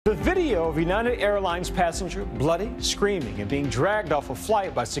video of United Airlines passenger bloody, screaming, and being dragged off a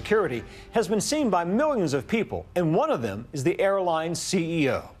flight by security has been seen by millions of people, and one of them is the airline's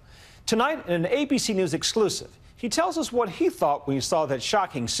CEO. Tonight, in an ABC News exclusive, he tells us what he thought when he saw that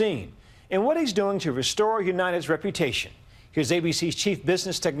shocking scene and what he's doing to restore United's reputation. Here's ABC's chief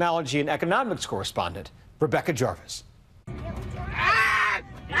business, technology, and economics correspondent, Rebecca Jarvis.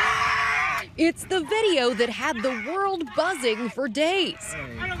 It's the video that had the world buzzing for days.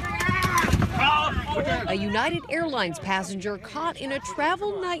 A United Airlines passenger caught in a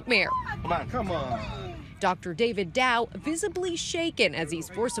travel nightmare. Come on. Dr. David Dao visibly shaken as he's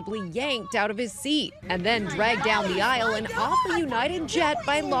forcibly yanked out of his seat and then dragged down the aisle and off a United jet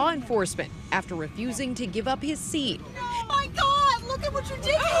by law enforcement after refusing to give up his seat. Oh my God, look at what you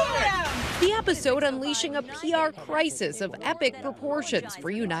did to him! The episode unleashing a PR crisis of epic proportions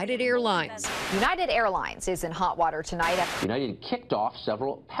for United Airlines. United Airlines is in hot water tonight. United kicked off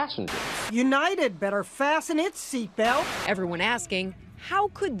several passengers. United better fasten its seatbelt. Everyone asking, how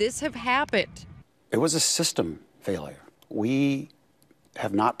could this have happened? It was a system failure. We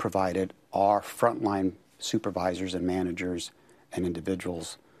have not provided our frontline supervisors and managers and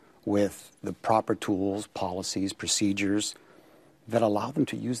individuals with the proper tools, policies, procedures that allow them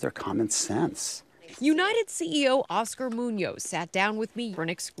to use their common sense. United CEO Oscar Munoz sat down with me for an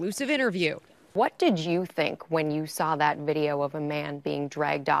exclusive interview. What did you think when you saw that video of a man being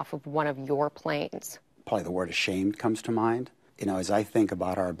dragged off of one of your planes? Probably the word ashamed comes to mind. You know, as I think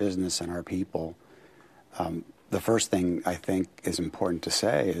about our business and our people, the first thing I think is important to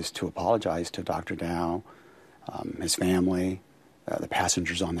say is to apologize to Dr. Dao, his family, the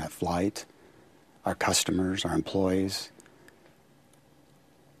passengers on that flight, our customers, our employees.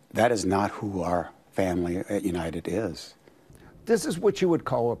 That is not who our family at United is. This is what you would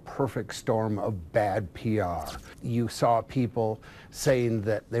call a perfect storm of bad PR. You saw people saying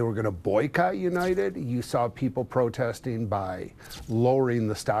that they were going to boycott United. You saw people protesting by lowering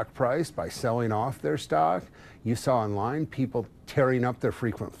the stock price, by selling off their stock. You saw online people tearing up their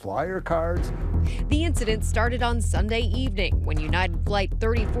frequent flyer cards. The incident started on Sunday evening when United Flight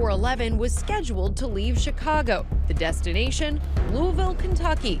 3411 was scheduled to leave Chicago. The destination, Louisville,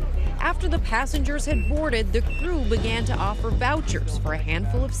 Kentucky. After the passengers had boarded, the crew began to offer vouchers for a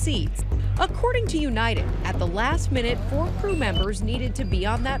handful of seats. According to United, at the last minute, 4 crew members needed to be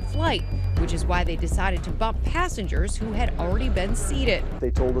on that flight, which is why they decided to bump passengers who had already been seated.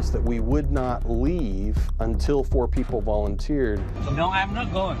 They told us that we would not leave until 4 people volunteered. No, I'm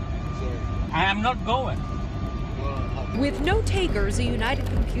not going. I am not going. With no takers, a United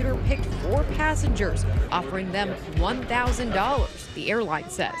computer picked 4 passengers, offering them $1,000, the airline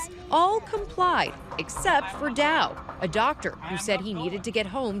says. All complied, except for Dao, a doctor who said he needed to get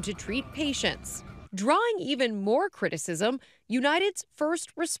home to treat patients. Drawing even more criticism, United's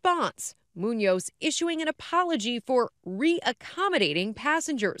first response, Munoz issuing an apology for re-accommodating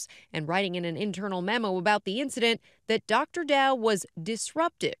passengers and writing in an internal memo about the incident that Dr. Dao was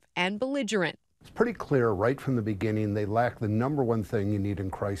disruptive and belligerent. It's pretty clear right from the beginning they lack the #1 thing you need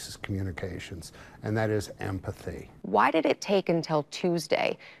in crisis communications, and that is empathy. Why did it take until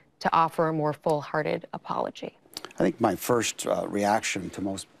Tuesday to offer a more full-hearted apology? I think my first reaction to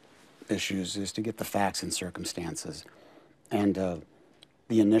most issues is to get the facts and circumstances. And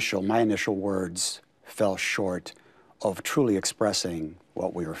my initial words fell short of truly expressing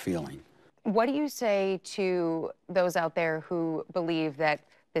what we were feeling. What do you say to those out there who believe that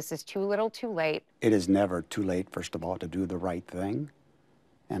this is too little too late? It is never too late, first of all, to do the right thing.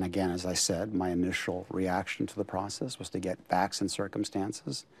 And again, as I said, my initial reaction to the process was to get facts and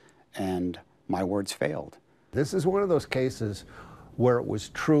circumstances, and my words failed. This is one of those cases where it was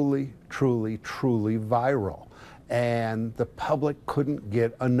truly, truly, truly viral, and the public couldn't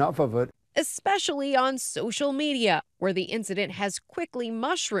get enough of it. Especially on social media, where the incident has quickly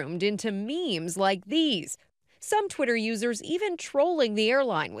mushroomed into memes like these. Some Twitter users even trolling the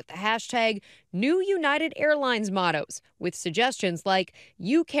airline with the hashtag New United Airlines mottos, with suggestions like,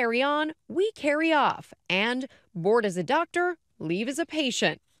 "You carry on, we carry off," and "Board as a doctor, leave as a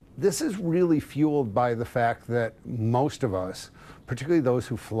patient." This is really fueled by the fact that most of us, particularly those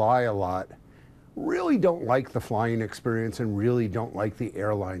who fly a lot, really don't like the flying experience and really don't like the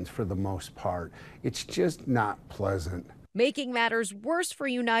airlines for the most part. It's just not pleasant. Making matters worse for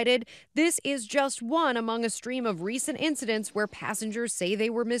United, this is just one among a stream of recent incidents where passengers say they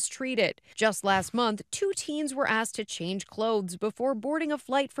were mistreated. Just last month, 2 teens were asked to change clothes before boarding a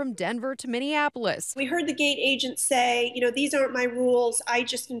flight from Denver to Minneapolis. We heard the gate agent say, these aren't my rules, I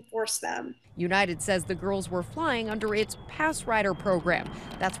just enforce them. United says the girls were flying under its Pass Rider program.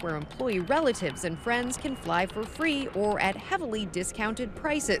 That's where employee relatives and friends can fly for free or at heavily discounted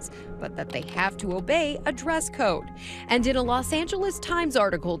prices, but that they have to obey a dress code. And in a Los Angeles Times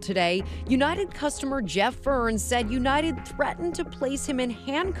article today, United customer Jeff Burns said United threatened to place him in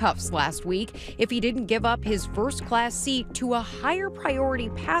handcuffs last week if he didn't give up his first-class seat to a higher priority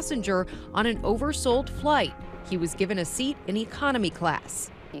passenger on an oversold flight. He was given a seat in economy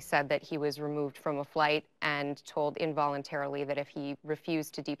class. He said that he was removed from a flight and told involuntarily that if he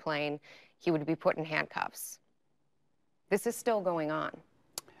refused to deplane, he would be put in handcuffs. This is still going on.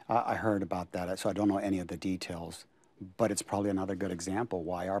 I heard about that, so I don't know any of the details, but it's probably another good example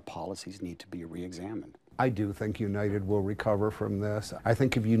why our policies need to be re-examined. I do think United will recover from this. I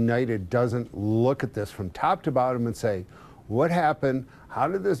think if United doesn't look at this from top to bottom and say, what happened, how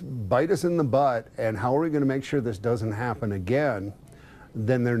did this bite us in the butt, and how are we going to make sure this doesn't happen again,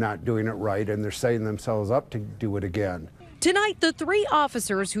 then they're not doing it right, and they're setting themselves up to do it again. Tonight, the 3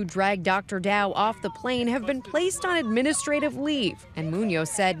 officers who dragged Dr. Dao off the plane have been placed on administrative leave, and Munoz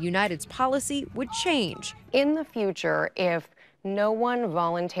said United's policy would change. In the future, if no one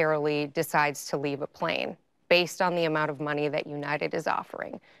voluntarily decides to leave a plane based on the amount of money that United is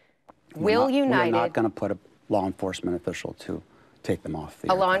offering, will United... We're not going to put a law enforcement official to take them off the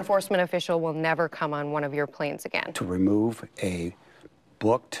A law aircraft. enforcement official will never come on one of your planes again. To remove a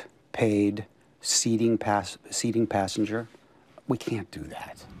booked, paid, seating passenger, we can't do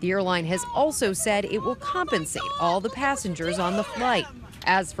that. The airline has also said it will compensate all the passengers on the flight.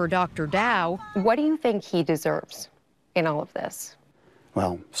 As for Dr. Dao, what do you think he deserves in all of this?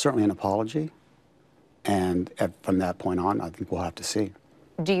 Well, certainly an apology, and from that point on, I think we'll have to see.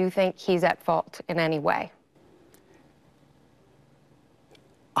 Do you think he's at fault in any way?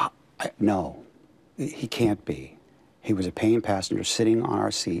 No, he can't be. He was a paying passenger sitting on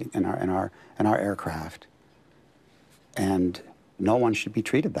our seat in our aircraft, and no one should be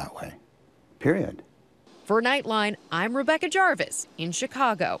treated that way, period. for Nightline, I'm Rebecca Jarvis in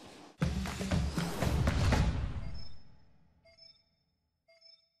Chicago.